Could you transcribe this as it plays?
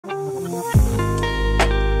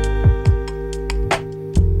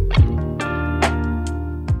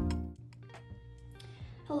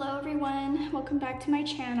to my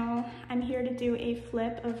channel. I'm here to do a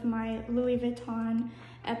flip of my Louis Vuitton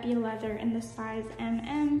Epi leather in the size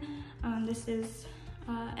MM. This is,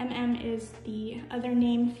 MM is the other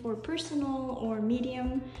name for personal or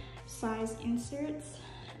medium size inserts.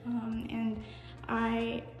 And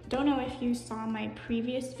I don't know if you saw my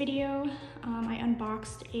previous video. I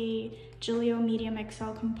unboxed a Giglio Medium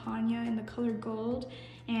XL Campagna in the color gold,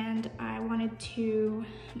 and I wanted to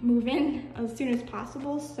move in as soon as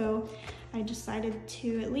possible, so I decided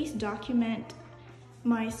to at least document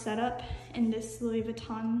my setup in this Louis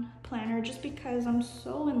Vuitton planner just because I'm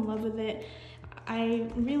so in love with it.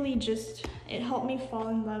 It helped me fall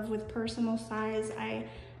in love with personal size. I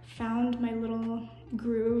found my little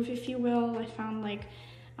groove, if you will. I found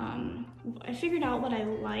I figured out what I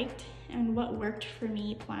liked and what worked for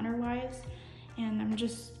me planner wise, and I'm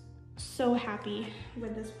just so happy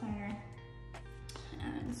with this planner.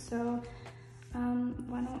 And so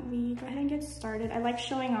why don't we go ahead and get started. I like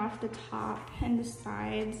showing off the top and the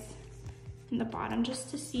sides and the bottom just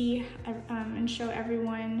to see and show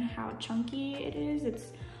everyone how chunky it is.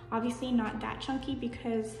 It's obviously not that chunky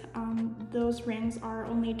because those rings are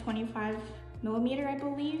only 25 millimeter, I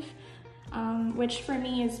believe, which for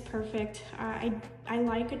me is perfect. I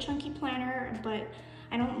like a chunky planner, but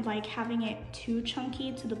I don't like having it too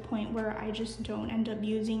chunky to the point where I just don't end up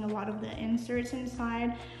using a lot of the inserts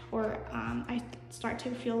inside, or I start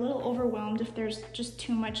to feel a little overwhelmed if there's just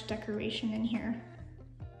too much decoration in here.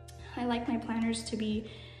 I like my planners to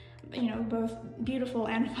be, both beautiful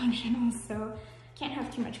and functional, so can't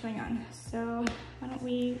have too much going on. So why don't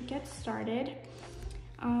we get started?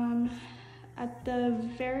 At the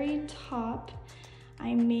very top,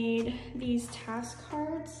 I made these task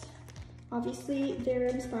cards. Obviously, they're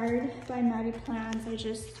inspired by Maddie Plans. I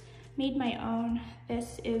just made my own.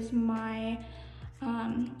 This is my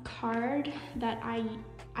card that I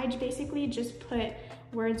basically just put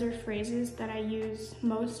words or phrases that I use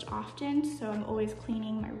most often. So I'm always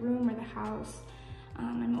cleaning my room or the house.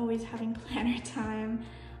 I'm always having planner time.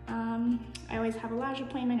 I always have a lash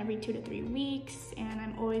appointment every 2 to 3 weeks, and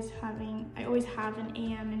I always have an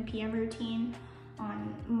AM and PM routine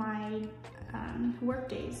on my work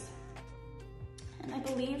days. And I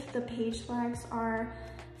believe the page flags are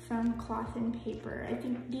from Cloth and Paper. I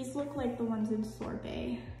think these look like the ones in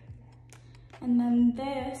Sorbet. And then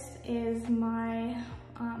this is my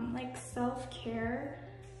self-care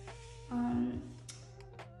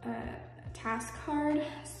task card.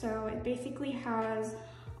 So it basically has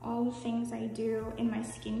all the things I do in my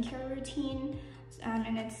skincare routine,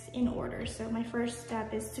 and it's in order. So my first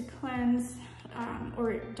step is to cleanse,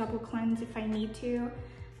 or double cleanse if I need to,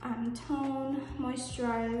 tone,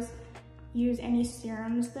 moisturize, use any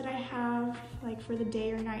serums that I have, like for the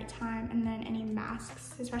day or nighttime, and then any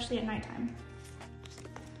masks, especially at nighttime.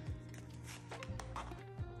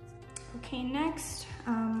 Okay, next,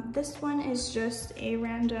 this one is just a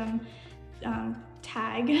random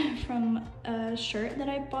tag from a shirt that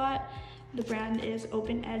I bought. The brand is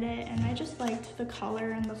Open Edit, and I just liked the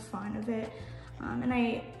color and the fun of it.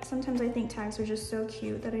 And sometimes I think tags are just so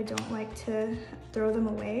cute that I don't like to throw them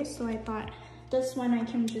away. So I thought this one I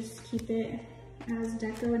can just keep it as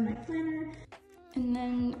deco in my planner. And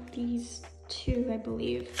then these two, I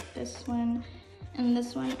believe, this one and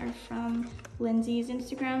this one are from Lindsay's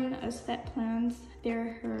Instagram, Aesthetic Plans.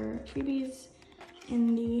 They're her freebies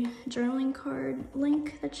in the journaling card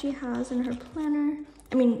link that she has in her planner.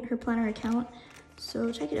 Her planner account.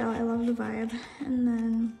 So check it out, I love the vibe. And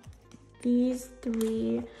then these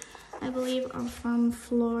three, I believe, are from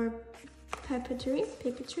Fleur Papeterie.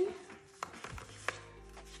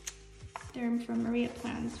 They're from Maria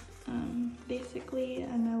Plans, basically,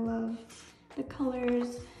 and I love the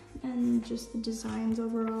colors and just the designs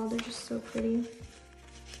overall. They're just so pretty.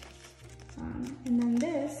 And then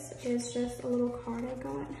this is just a little card I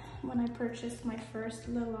got when I purchased my first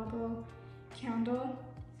Le Labo candle.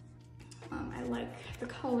 I like the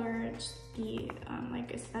color, the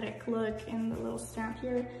aesthetic look, and the little stamp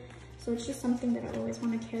here. So it's just something that I always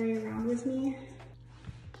want to carry around with me.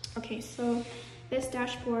 Okay, so this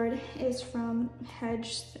dashboard is from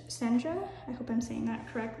Hedge Sandra. I hope I'm saying that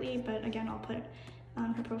correctly, but again, I'll put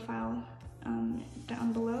her profile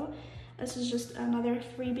down below. This is just another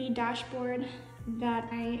freebie dashboard that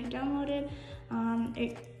I downloaded.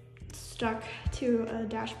 It stuck to a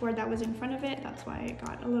dashboard that was in front of it. That's why it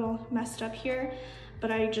got a little messed up here,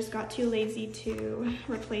 but I just got too lazy to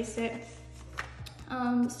replace it.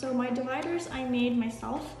 So my dividers I made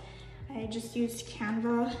myself. I just used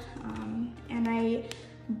Canva, and I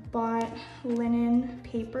bought linen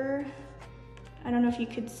paper. I don't know if you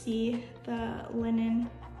could see the linen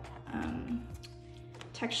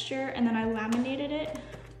texture, and then I laminated it.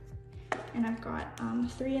 And I've got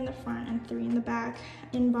 3 in the front and 3 in the back.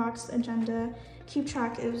 Inbox, agenda. Keep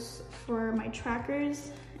track is for my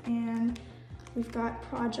trackers, and we've got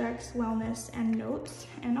projects, wellness, and notes,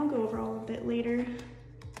 and I'll go over all of it later.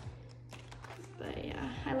 But yeah,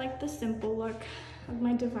 I like the simple look of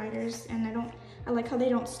my dividers, and I like how they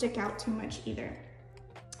don't stick out too much either.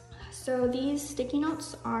 So these sticky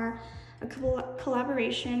notes are a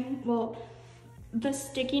collaboration. Well, the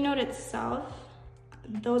sticky note itself,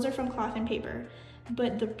 those are from Cloth and Paper,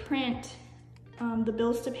 but the print, the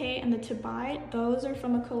bills to pay and the to buy, those are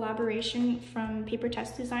from a collaboration from Paper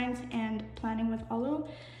Test Designs and Planning with Olu.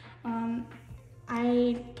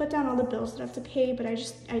 I put down all the bills that I have to pay, but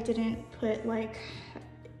I didn't put like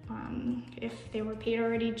if they were paid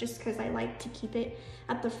already, just because I like to keep it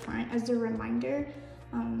at the front as a reminder,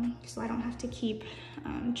 so I don't have to keep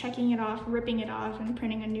checking it off, ripping it off, and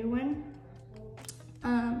printing a new one.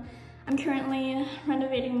 I'm currently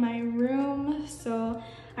renovating my room, so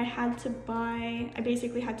I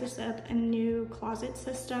basically had to set up a new closet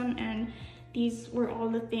system, and these were all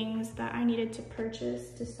the things that I needed to purchase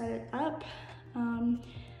to set it up.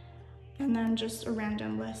 And then just a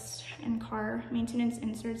random list and car maintenance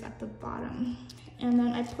inserts at the bottom. And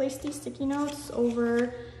then I placed these sticky notes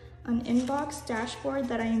over an inbox dashboard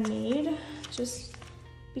that I made just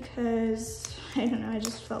because, I don't know, I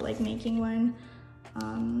just felt like making one.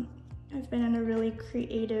 I've been in a really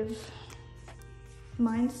creative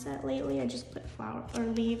mindset lately. I just put flower or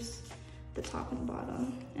leaves at the top and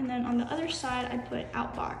bottom. And then on the other side, I put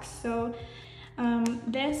outbox. So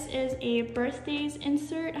this is a birthdays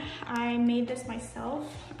insert. I made this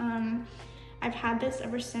myself. I've had this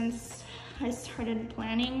ever since I started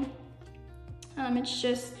planning. It's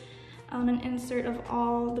just an insert of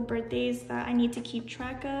all the birthdays that I need to keep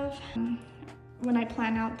track of when I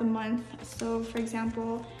plan out the month. So for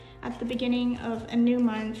example, at the beginning of a new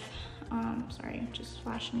month, sorry, just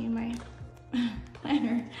flashing you my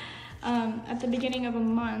planner. At the beginning of a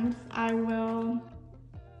month, I will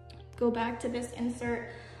go back to this insert,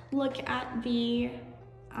 look at the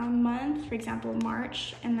month, for example,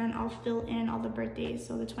 March, and then I'll fill in all the birthdays,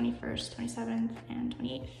 so the 21st, 27th, and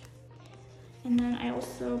 28th. And then I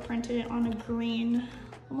also printed it on a green,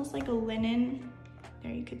 almost like a linen,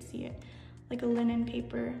 there you could see it, like a linen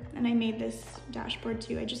paper. And I made this dashboard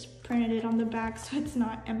too. I just printed it on the back so it's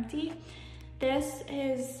not empty. This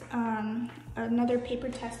is another Paper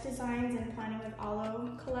Test Designs and Planning with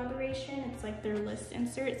Olu collaboration. It's like their list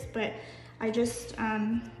inserts, but I just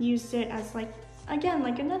used it as like, again,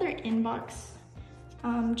 like another inbox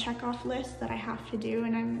checkoff list that I have to do,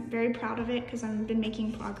 and I'm very proud of it because I've been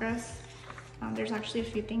making progress. There's actually a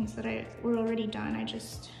few things that were already done. I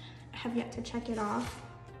just have yet to check it off.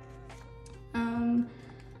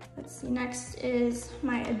 Let's see, next is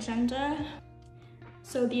my agenda.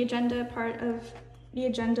 So the agenda part of the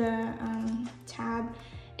agenda tab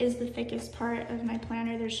is the thickest part of my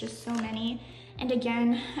planner. There's just so many. And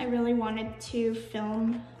again, I really wanted to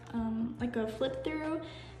film like a flip through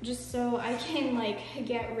just so I can like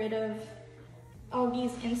get rid of all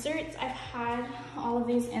these inserts. I've had all of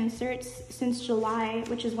these inserts since July,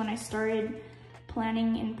 which is when I started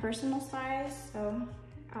planning in personal size. So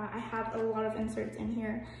I have a lot of inserts in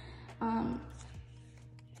here.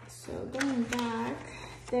 So going back,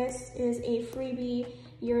 this is a freebie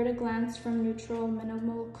year at a glance from Neutral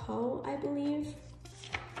Minimal Co., I believe.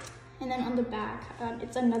 And then on the back,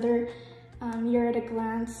 it's another year at a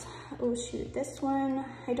glance. Oh shoot, this one,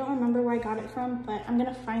 I don't remember where I got it from, but I'm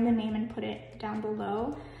gonna find the name and put it down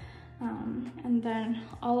below. And then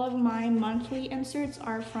all of my monthly inserts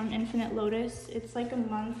are from Infinite Lotus. It's like a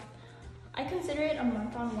month. I consider it a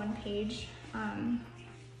month on one page.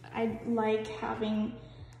 I like having,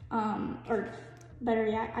 or better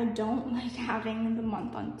yet, I don't like having the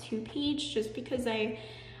month on 2 page just because I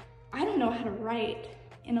don't know how to write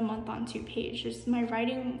in a month on 2 page. Just my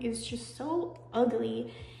writing is just so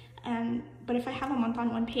ugly. But if I have a month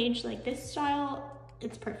on 1 page like this style,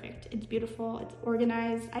 it's perfect. It's beautiful, it's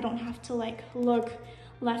organized. I don't have to like look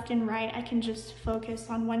left and right. I can just focus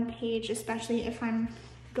on 1 page, especially if I'm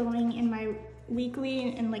going in my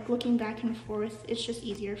weekly and like looking back and forth. It's just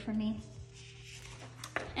easier for me.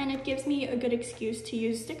 And it gives me a good excuse to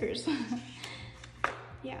use stickers.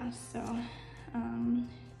 Yeah, so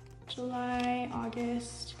July,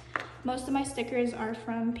 August. Most of my stickers are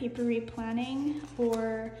from Papery Planning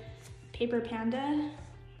or Paper Panda.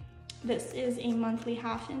 This is a monthly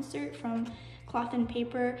half insert from Cloth and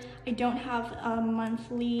Paper. I don't have a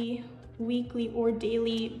monthly, weekly, or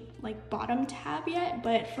daily like bottom tab yet,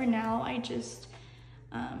 but for now I just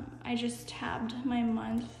tabbed my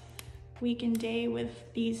month week and day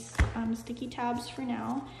with these sticky tabs for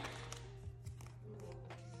now.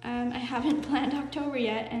 I haven't planned October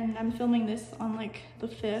yet, and I'm filming this on like the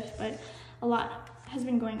 5th, but a lot has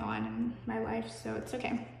been going on in my life, so it's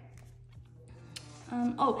okay.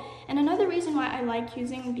 Oh, and another reason why I like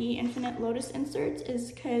using the Infinite Lotus inserts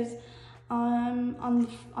is because on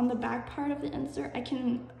the back part of the insert, I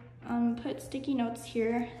can put sticky notes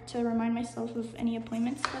here to remind myself of any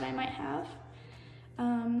appointments that I might have.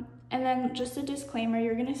 And then just a disclaimer,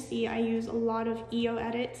 you're gonna see I use a lot of EO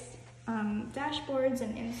Edits dashboards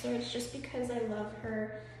and inserts just because I love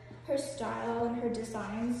her style and her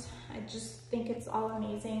designs. I just think it's all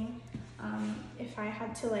amazing. If I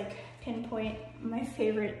had to like pinpoint my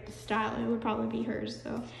favorite style, it would probably be hers.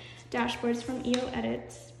 So dashboards from EO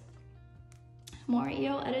Edits, more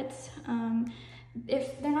EO Edits.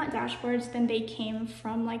 If they're not dashboards, then they came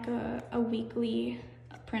from like a weekly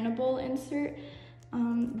printable insert.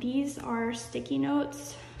 These are sticky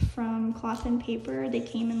notes from Cloth and Paper. They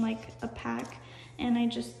came in like a pack, and I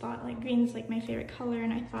just thought like green's like my favorite color,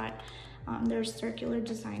 and I thought there's circular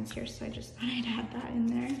designs here, so I just thought I'd add that in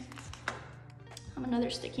there. Another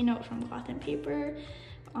sticky note from Cloth and Paper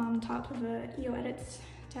on top of a EO Edits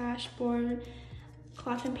dashboard.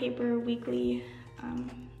 Cloth and Paper weekly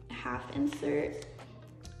half insert,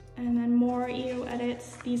 and then more EO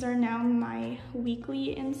Edits. These are now my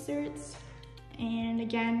weekly inserts, and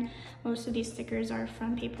again, most of these stickers are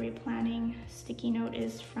from Papery Planning. Sticky note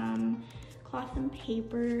is from Cloth and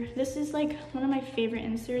Paper. This is like one of my favorite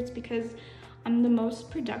inserts because I'm the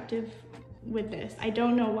most productive with this. I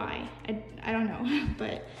don't know why. I don't know,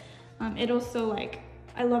 but it also like,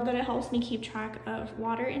 I love that it helps me keep track of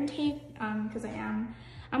water intake because I'm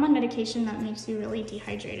on medication that makes you really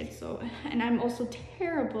dehydrated. So, and I'm also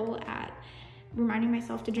terrible at reminding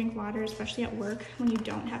myself to drink water, especially at work when you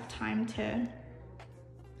don't have time to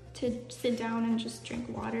sit down and just drink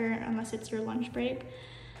water unless it's your lunch break.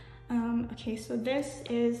 Okay, so this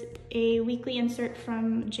is a weekly insert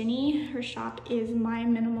from Ginny. Her shop is My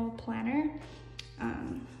Minimal Planner.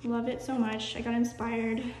 Love it so much. I got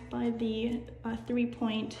inspired by the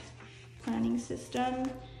 3-point planning system.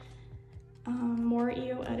 More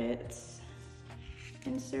EO Edits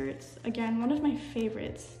inserts. Again, one of my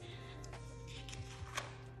favorites.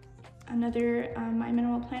 Another My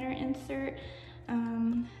Minimal Planner insert.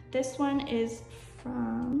 This one is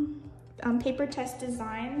from Paper Test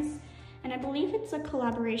Designs, and I believe it's a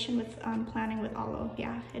collaboration with Planning with Alo.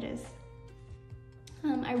 Yeah, it is.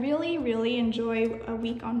 I really enjoy a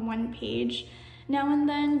week on one page now and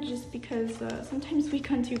then, just because sometimes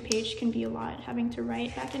week on 2 page can be a lot, having to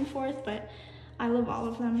write back and forth, but I love all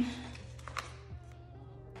of them.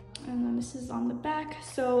 And then this is on the back.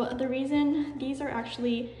 So the reason these are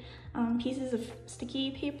actually pieces of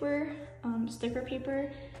sticky paper, sticker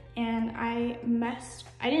paper, and I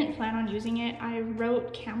didn't plan on using it. I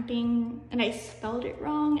wrote camping and I spelled it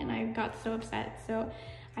wrong, and I got so upset, so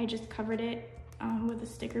I just covered it with a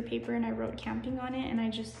sticker paper and I wrote camping on it, and I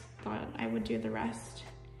just thought I would do the rest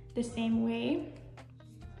the same way.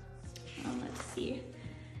 Let's see.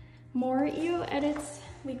 More EO Edits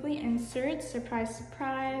weekly inserts, surprise,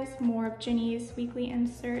 surprise. More of Ginny's weekly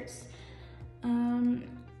inserts.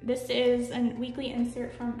 This is a weekly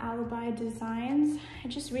insert from Alibi Designs. I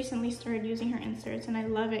just recently started using her inserts, and I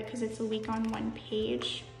love it because it's a week on one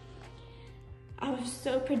page. I was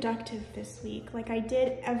so productive this week. Like, I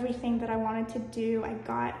did everything that I wanted to do. I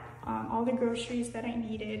got all the groceries that I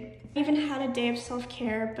needed. I even had a day of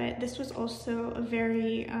self-care, but this was also a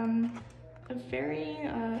very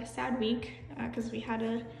sad week because we had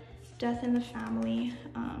a death in the family.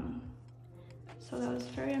 So that was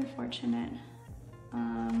very unfortunate.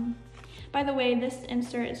 By the way, this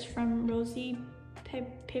insert is from Rosie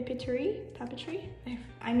Papeterie.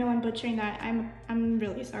 I know I'm butchering that. I'm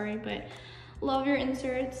really sorry, but love your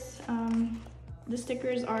inserts. The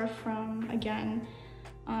stickers are from, again,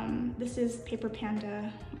 this is Paper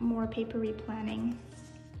Panda, more papery planning.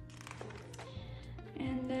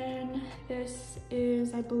 And then this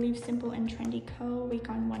is, I believe, Simple and Trendy Co. week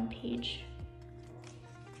on one page.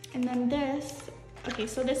 And then this, okay,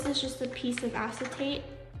 so this is just a piece of acetate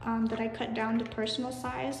that I cut down to personal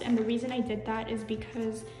size. And the reason I did that is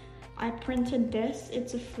because I printed this.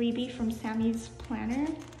 It's a freebie from Sammy's Planner.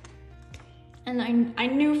 And I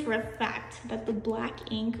knew for a fact that the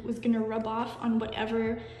black ink was gonna rub off on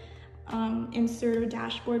whatever insert or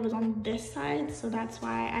dashboard was on this side. So that's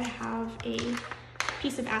why I have a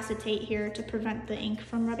piece of acetate here to prevent the ink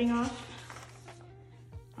from rubbing off.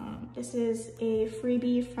 This is a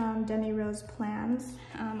freebie from Demi Rose Plans.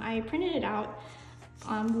 I printed it out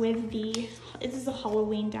this is a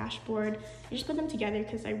Halloween dashboard. I just put them together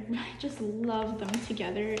because I just love them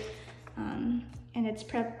together. And it's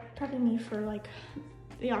prepping me for like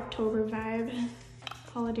the October vibe,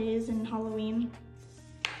 holidays and Halloween.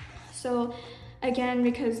 So again,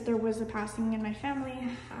 because there was a passing in my family,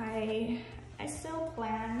 I still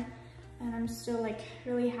plan, and I'm still like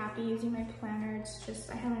really happy using my planner. It's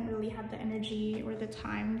just I haven't really had the energy or the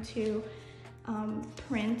time to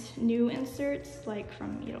print new inserts like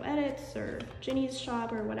from Edits or Ginny's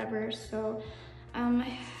shop or whatever. So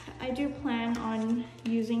I do plan on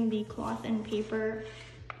using the cloth and paper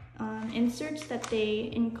inserts that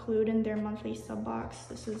they include in their monthly sub box.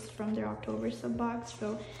 This is from their October sub box.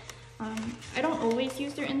 So I don't always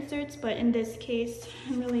use their inserts, but in this case,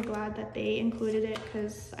 I'm really glad that they included it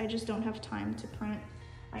because I just don't have time to print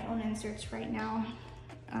my own inserts right now.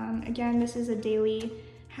 Again, this is a daily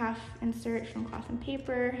half insert from Cloth and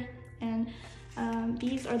Paper, and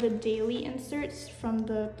these are the daily inserts from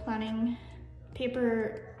the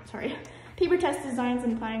Paper Test Designs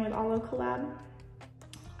and Planning with Olo collab.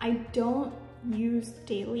 I don't use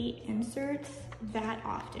daily inserts that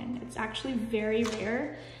often. It's actually very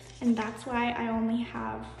rare, and that's why I only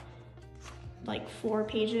have like 4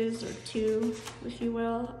 pages or 2, if you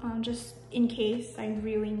will, just in case I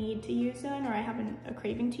really need to use it or I have a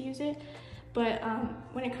craving to use it. But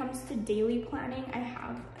when it comes to daily planning, I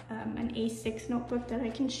have an A6 notebook that I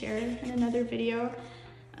can share in another video.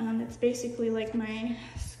 It's basically like my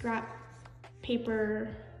scrap paper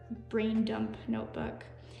brain dump notebook.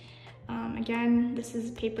 Again, this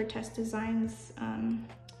is Paper Test Designs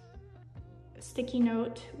sticky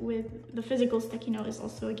note. With the physical sticky note is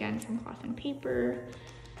also again from Cloth and Paper.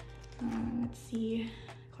 Let's see,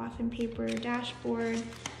 Cloth and Paper dashboard.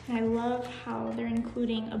 And I love how they're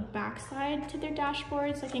including a backside to their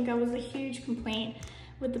dashboards. I think that was a huge complaint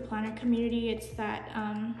with the planner community. It's that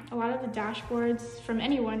a lot of the dashboards from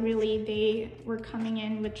anyone really, they were coming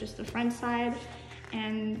in with just the front side,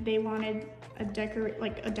 and they wanted a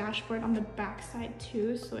dashboard on the back side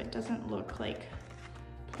too, so it doesn't look like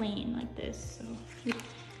plain like this. So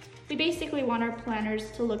we basically want our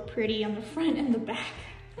planners to look pretty on the front and the back.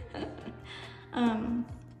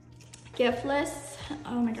 Gift lists.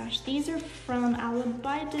 Oh my gosh, these are from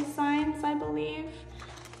Alibi Designs, I believe.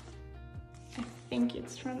 I think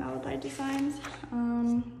it's from Alibi Designs.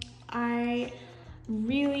 I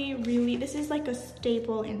really, this is like a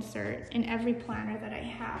staple insert in every planner that I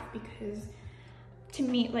have, because to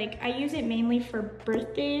me, like, I use it mainly for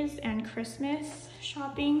birthdays and Christmas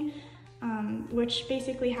shopping, which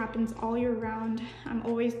basically happens all year round. I'm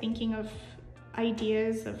always thinking of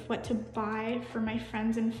ideas of what to buy for my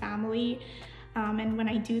friends and family, and when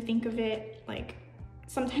I do think of it, like,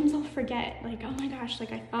 sometimes I'll forget, like, oh my gosh,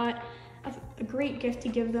 like, I thought of a great gift to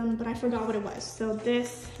give them, but I forgot what it was. So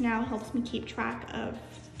this now helps me keep track of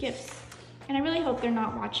gifts, and I really hope they're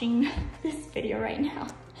not watching this video right now,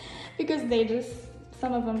 because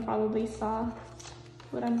some of them probably saw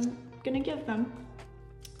what I'm gonna give them.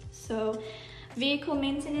 So vehicle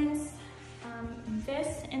maintenance,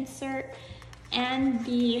 this insert and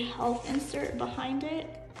the health insert behind it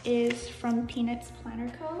is from Peanuts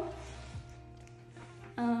Planner Co.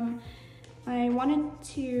 I wanted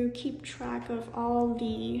to keep track of all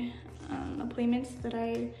the appointments that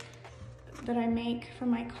I make for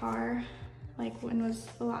my car, like when was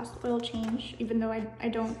the last oil change, even though I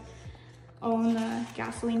don't own a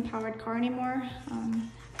gasoline powered car anymore,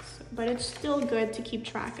 but it's still good to keep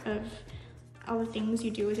track of all the things you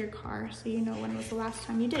do with your car, so you know when was the last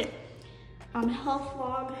time you did it. Health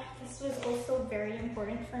log, this was also very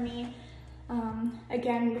important for me.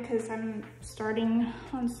 Again, because I'm starting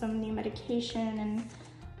on some new medication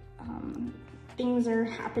and things are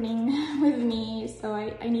happening with me, so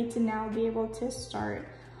I need to now be able to start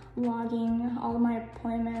logging all of my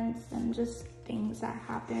appointments and just things that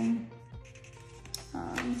happen.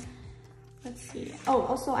 Let's see. Oh,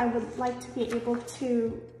 also I would like to be able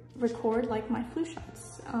to record like my flu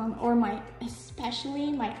shots, or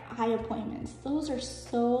especially my eye appointments. Those are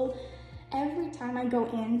so, every time I go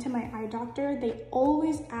into my eye doctor, they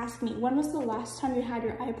always ask me, when was the last time you had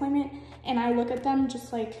your eye appointment? And I look at them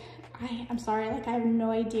just like, I'm sorry, like I have no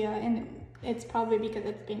idea. And it's probably because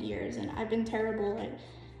it's been years and I've been terrible at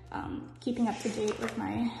keeping up to date with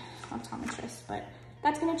my optometrist, but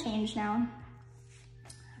that's gonna change now.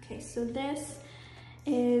 Okay, so this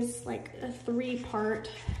is like a 3-part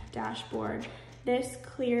dashboard. This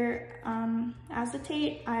clear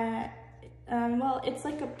acetate, well, it's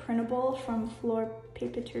like a printable from Floor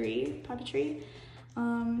Papeterie.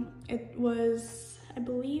 It was, I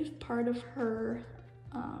believe, part of her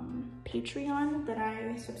Patreon that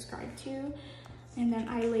I subscribed to. And then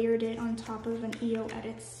I layered it on top of an EO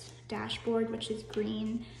Edits dashboard, which is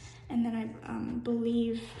green. And then I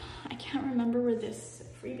believe, I can't remember where this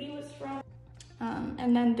freebie was from.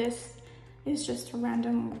 And then this is just a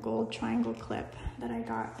random gold triangle clip that I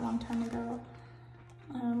got a long time ago.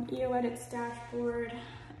 EO Edits dashboard,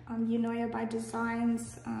 Unoya by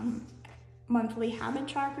Designs, monthly habit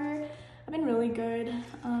tracker. I've been really good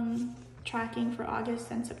tracking for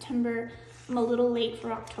August and September. I'm a little late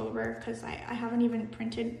for October because I haven't even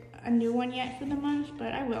printed a new one yet for the month,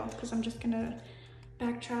 but I will because I'm just gonna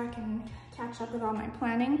backtrack and catch up with all my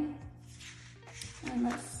planning. And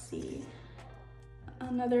let's see,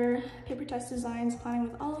 another Paper Test Designs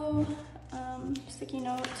Planning with Aloe, sticky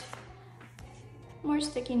note, more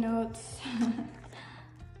sticky notes,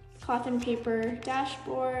 cloth and paper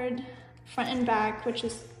dashboard, front and back, which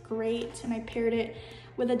is great, and I paired it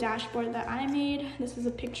with a dashboard that I made. This is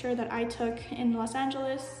a picture that I took in Los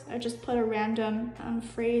Angeles. I just put a random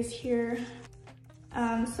phrase here.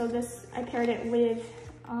 So this, I paired it with,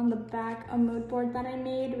 on the back, a mood board that I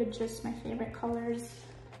made with just my favorite colors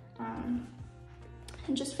and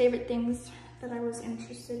just favorite things that I was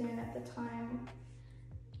interested in at the time.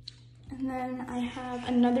 And then I have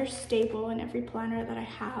another staple in every planner that I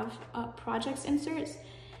have, projects inserts.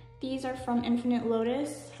 These are from Infinite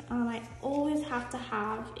Lotus. I always have to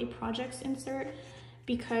have a projects insert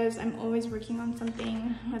because I'm always working on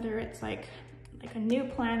something, whether it's like a new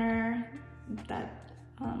planner that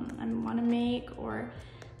I want to make, or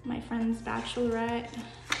my friend's bachelorette.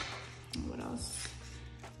 What else?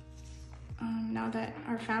 Now that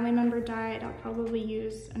our family member died, I'll probably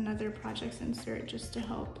use another projects insert just to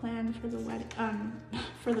help plan for the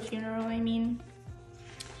for the funeral, I mean.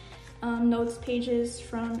 Notes pages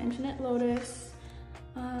from Infinite Lotus.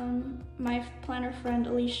 My planner friend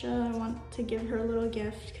Alicia, I want to give her a little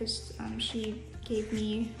gift because she gave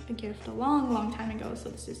me a gift a long time ago, so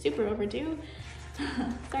this is super overdue.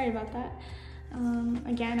 Sorry about that.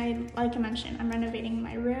 Again, like I mentioned, I'm renovating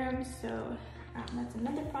my room, so that's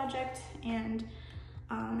another project, and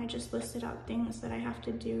I just listed out things that I have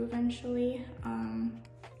to do eventually.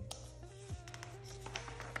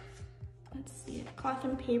 Let's see, cloth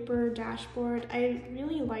and paper dashboard. I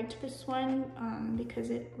really liked this one because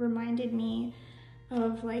it reminded me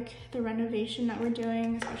of like the renovation that we're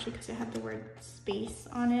doing, especially because it had the word space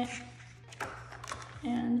on it.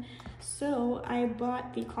 And so I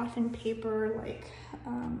bought the cloth and paper like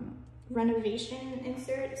renovation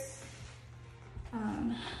inserts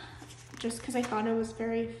just because I thought it was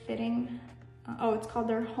very fitting. Oh, it's called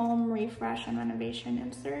their home refresh and renovation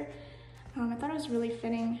insert. I thought it was really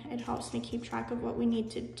fitting. It helps me keep track of what we need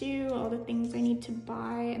to do, all the things I need to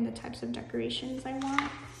buy, and the types of decorations I want.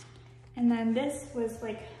 And then this was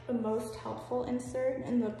like the most helpful insert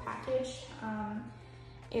in the package.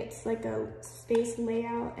 It's like a space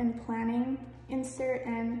layout and planning insert,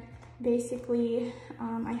 and basically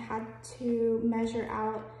I had to measure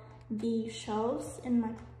out the shelves in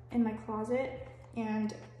my closet,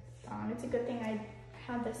 and it's a good thing I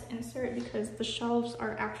had this insert because the shelves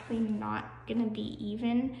are actually not gonna be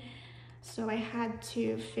even. So I had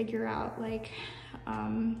to figure out like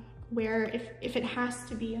where, if it has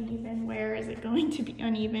to be uneven, where is it going to be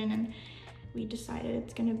uneven, and we decided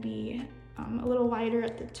it's gonna be a little wider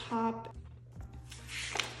at the top.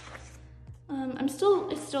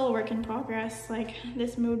 It's still a work in progress. Like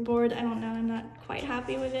this mood board, I don't know, I'm not quite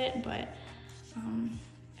happy with it, but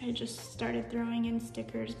I just started throwing in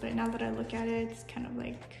stickers, but now that I look at it, it's kind of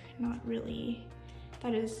like not really,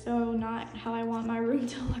 that is so not how I want my room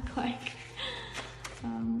to look like.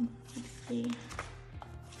 Let's see.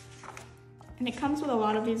 And it comes with a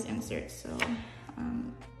lot of these inserts, so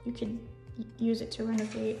you could use it to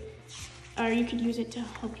renovate, or you could use it to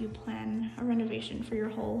help you plan a renovation for your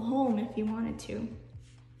whole home if you wanted to.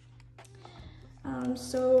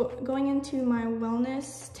 So going into my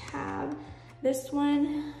wellness tab, this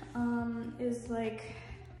one is like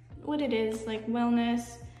what it is, like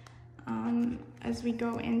wellness. As we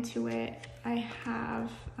go into it, I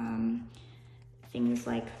have things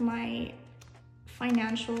like my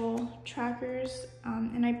financial trackers,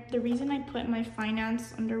 and the reason I put my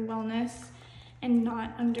finance under wellness and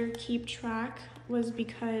not under keep track was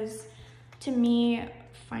because to me,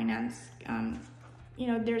 finance, you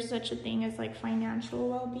know, there's such a thing as like financial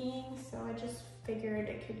well-being, so I just figured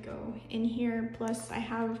it could go in here. Plus I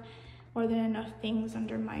have more than enough things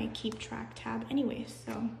under my keep track tab anyway.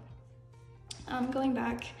 So going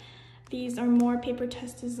back, these are more Paper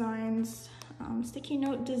Test Designs, sticky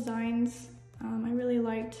note designs. I really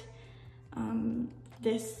liked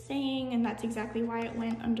this saying, and that's exactly why it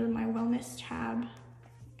went under my wellness tab.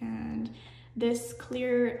 And This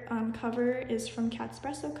clear cover is from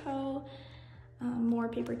Catspresso Co. More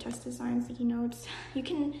paper test design sticky notes. You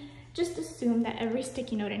can just assume that every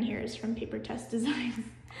sticky note in here is from Paper Test Designs.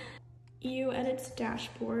 EU Edits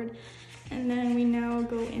dashboard. And then we now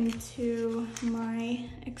go into my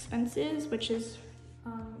expenses, which is,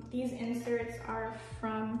 these inserts are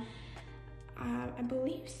from, I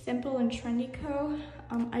believe, Simple and Trendy Co.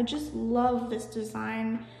 I just love this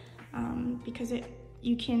design because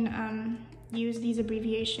you can use these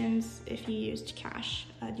abbreviations if you used cash,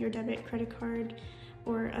 your debit, credit card,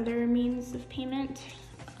 or other means of payment.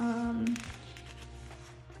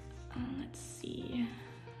 Let's see.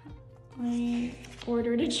 I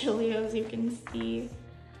ordered a Chilio, as you can see.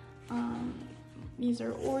 These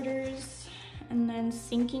are orders, and then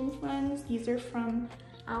sinking funds. These are from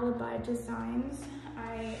Alibi Designs.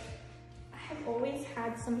 I have always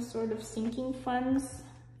had some sort of sinking funds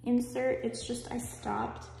insert. It's just I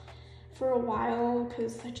stopped for a while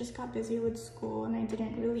because I just got busy with school and I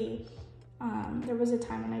didn't really, there was a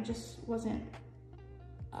time when I just wasn't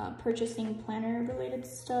purchasing planner related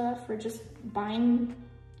stuff or just buying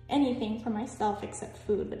anything for myself except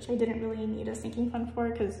food, which I didn't really need a sinking fund for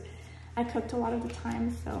because I cooked a lot of the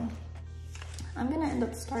time. So I'm gonna end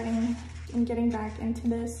up starting and getting back into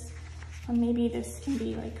this. Maybe this can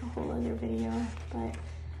be like a whole other video, but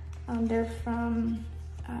they're from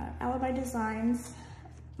Alibi Designs.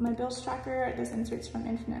 My bills tracker, this insert's from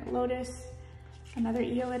Infinite Lotus. Another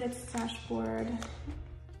EU Edits dashboard.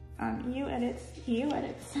 EU Edits.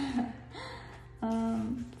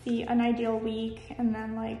 The Unideal Week, and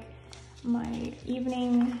then like my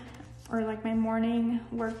evening or like my morning,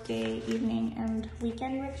 work day, evening, and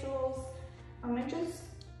weekend rituals. I'm just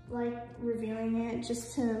like reviewing it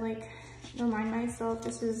just to like remind myself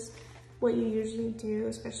this is what you usually do,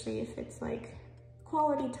 especially if it's like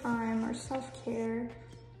quality time or self-care,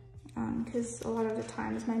 because a lot of the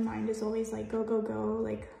times my mind is always like go, go, go,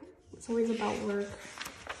 like it's always about work.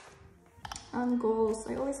 Goals,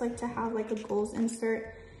 I always like to have like a goals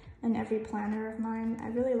insert in every planner of mine. I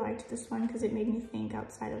really liked this one because it made me think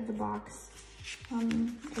outside of the box. It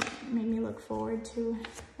made me look forward to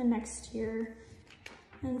the next year.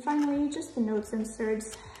 And finally, just the notes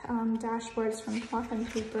inserts, dashboards from Cloth and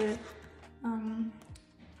Paper.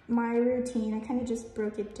 My routine, I kind of just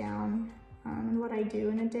broke it down and what I do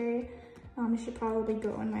in a day. It should probably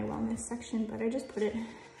go in my wellness section, but I just put it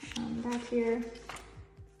back here.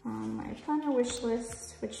 My planner wish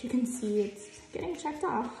list, which you can see it's getting checked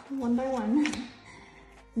off one by one.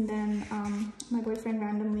 And then my boyfriend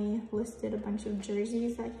randomly listed a bunch of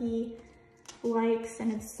jerseys that he likes,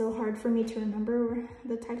 and it's so hard for me to remember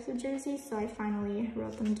the types of jerseys, so I finally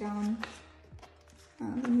wrote them down.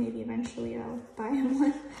 Maybe eventually I'll buy him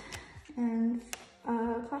one. And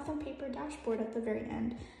Cloth and Paper dashboard at the very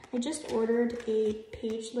end. I just ordered a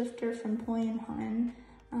page lifter from Poi & Hun.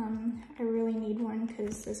 I really need one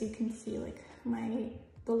because, as you can see, like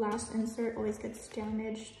the last insert always gets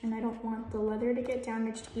damaged, and I don't want the leather to get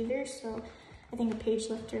damaged either. So I think a page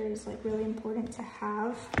lifter is like really important to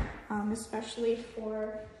have, especially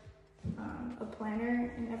for a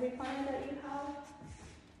planner in every planner that you have.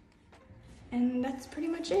 And that's pretty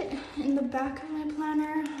much it. In the back of my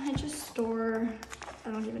planner, I just store,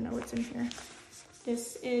 I don't even know what's in here.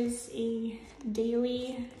 This is a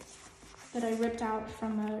daily that I ripped out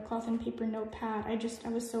from a Cloth and Paper notepad. I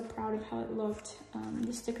was so proud of how it looked.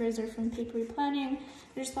 The stickers are from Papery Planning.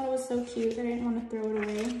 I just thought it was so cute that I didn't want to throw it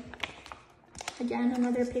away. Again,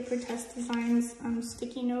 another Paper Test Designs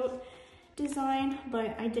sticky note design,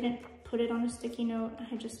 but I didn't put it on a sticky note.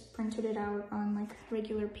 I just printed it out on like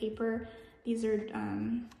regular paper. These are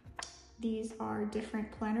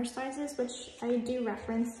different planner sizes, which I do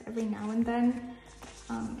reference every now and then.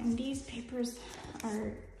 And these papers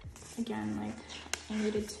are, again, like I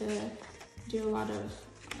needed to do a lot of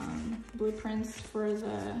blueprints for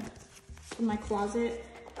my closet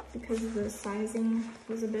because the sizing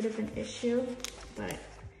was a bit of an issue, but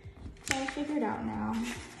I figured out now.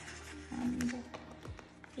 And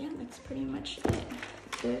yeah, that's pretty much it.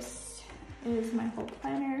 This is my whole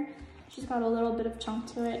planner. She's got a little bit of chunk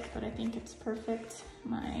to it, but I think it's perfect.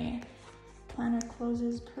 My planner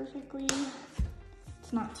closes perfectly.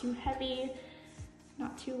 It's not too heavy,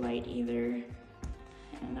 not too light either,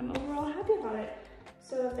 and I'm overall happy about it.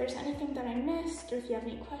 So if there's anything that I missed, or if you have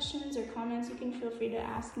any questions or comments, you can feel free to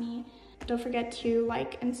ask me. Don't forget to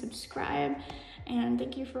like and subscribe, and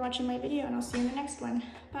thank you for watching my video, and I'll see you in the next one.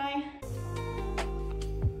 Bye.